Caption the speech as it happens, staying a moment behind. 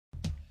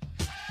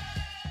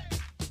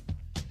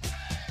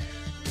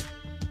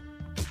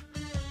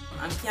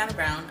I'm Keana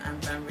Brown. I'm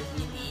from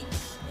Virginia Beach,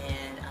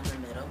 and I'm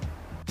a middle.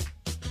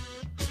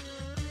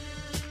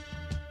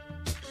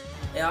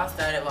 It all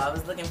started, well, I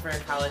was looking for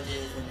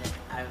colleges, and then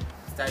I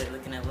started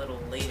looking a little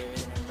later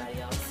than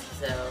everybody else.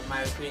 So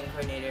my recruiting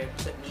coordinator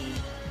put me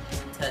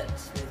in touch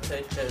with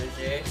Coach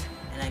Dozier,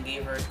 and I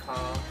gave her a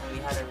call, and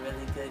we had a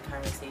really good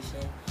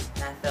conversation,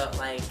 and I felt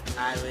like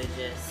I would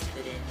just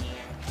fit in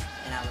here,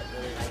 and I would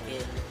really like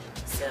it.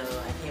 So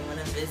I came on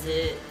a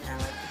visit, and I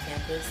liked the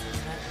campus,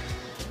 and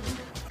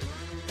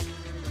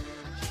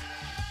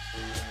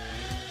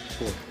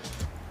Cool.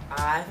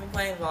 I've been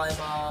playing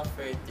volleyball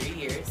for 3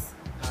 years.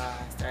 I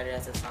started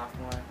as a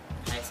sophomore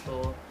in high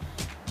school,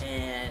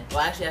 and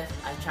well, actually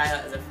I tried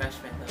out as a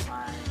freshman, but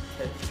my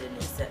coach didn't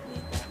accept me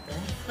back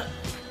then.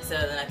 So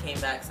then I came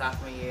back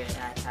sophomore year, and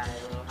I tried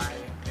a little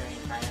harder during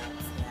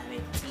tryouts, and I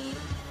made the team.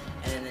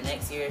 And then the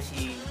next year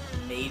she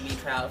made me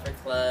try out for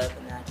club,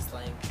 and then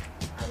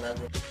I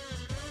loved it.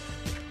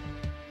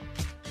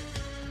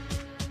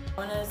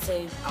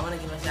 I want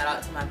to give a shout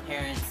out to my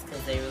parents,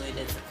 because they really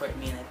did support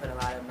me, and they put a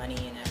lot of money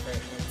and effort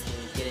into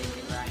getting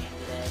me where I am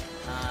today.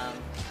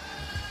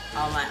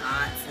 All my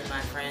aunts and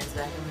my friends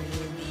back in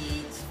Virginia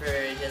Beach for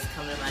just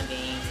coming to my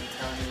games and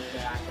telling me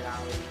that I could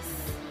always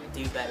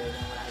do better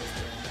than what I was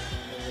doing.